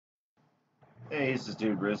Hey, this is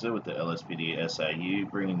Dude Rizzo with the LSPD SIU,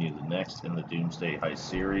 bringing you the next in the Doomsday Heist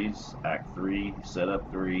series, Act 3, Setup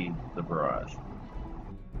 3, The Barrage.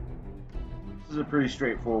 This is a pretty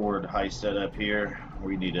straightforward heist setup here.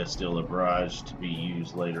 We need to steal a barrage to be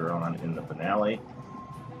used later on in the finale.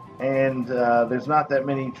 And there's not that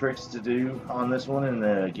many tricks to do on this one, and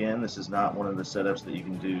again, this is not one of the setups that you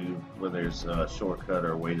can do where there's a shortcut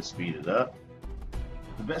or a way to speed it up.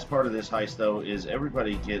 The best part of this heist, though, is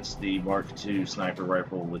everybody gets the Mark II sniper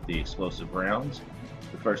rifle with the explosive rounds.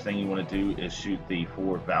 The first thing you want to do is shoot the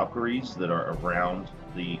 4 Valkyries that are around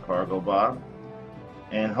the cargo bob,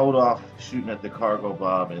 and hold off shooting at the cargo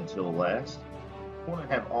bob until last. You want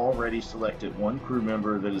to have already selected one crew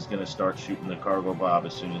member that is going to start shooting the cargo bob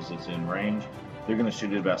as soon as it's in range. They're going to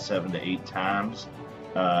shoot it about 7 to 8 times.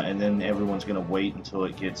 And then everyone's going to wait until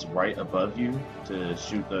it gets right above you to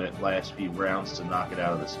shoot the last few rounds to knock it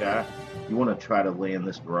out of the sky. You want to try to land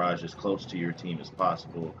this barrage as close to your team as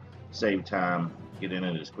possible, save time, get in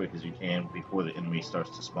it as quick as you can before the enemy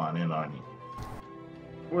starts to spawn in on you.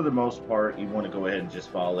 For the most part, you want to go ahead and just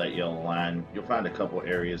follow that yellow line. You'll find a couple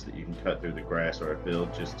areas that you can cut through the grass or a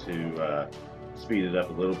field just to speed it up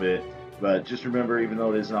a little bit. But just remember, even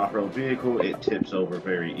though it is an off-road vehicle, it tips over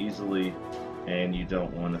very easily, and you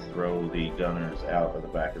don't want to throw the gunners out of the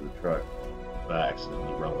back of the truck by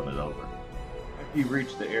accidentally rolling it over. After you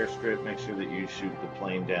reach the airstrip, make sure that you shoot the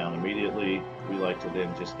plane down immediately. We like to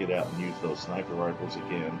then just get out and use those sniper rifles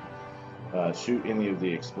again. Shoot any of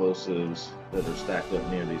the explosives that are stacked up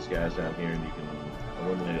near these guys down here, and you can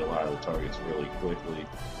eliminate a lot of the targets really quickly.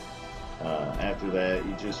 After that,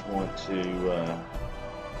 you just want to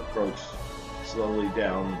approach slowly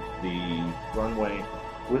down the runway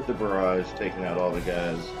with the barrage, taking out all the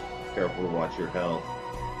guys. Careful to watch your health.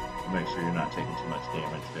 Make sure you're not taking too much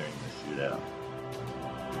damage during the shootout.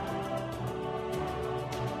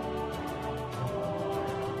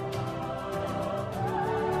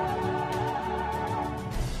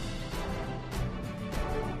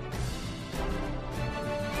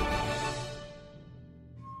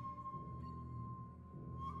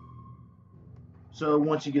 So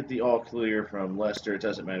once you get the all clear from Lester, it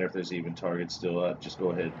doesn't matter if there's even targets still up, just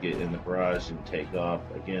go ahead and get in the barrage and take off.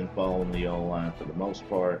 Again, following the yellow line for the most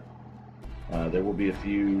part. There will be a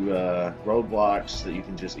few roadblocks that you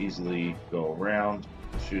can just easily go around,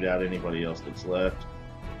 shoot out anybody else that's left,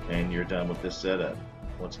 and you're done with this setup.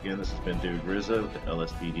 Once again, this has been Dude Rizzo with the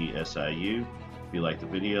LSPD SIU. If you liked the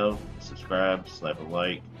video, subscribe, slap a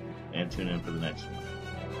like, and tune in for the next one.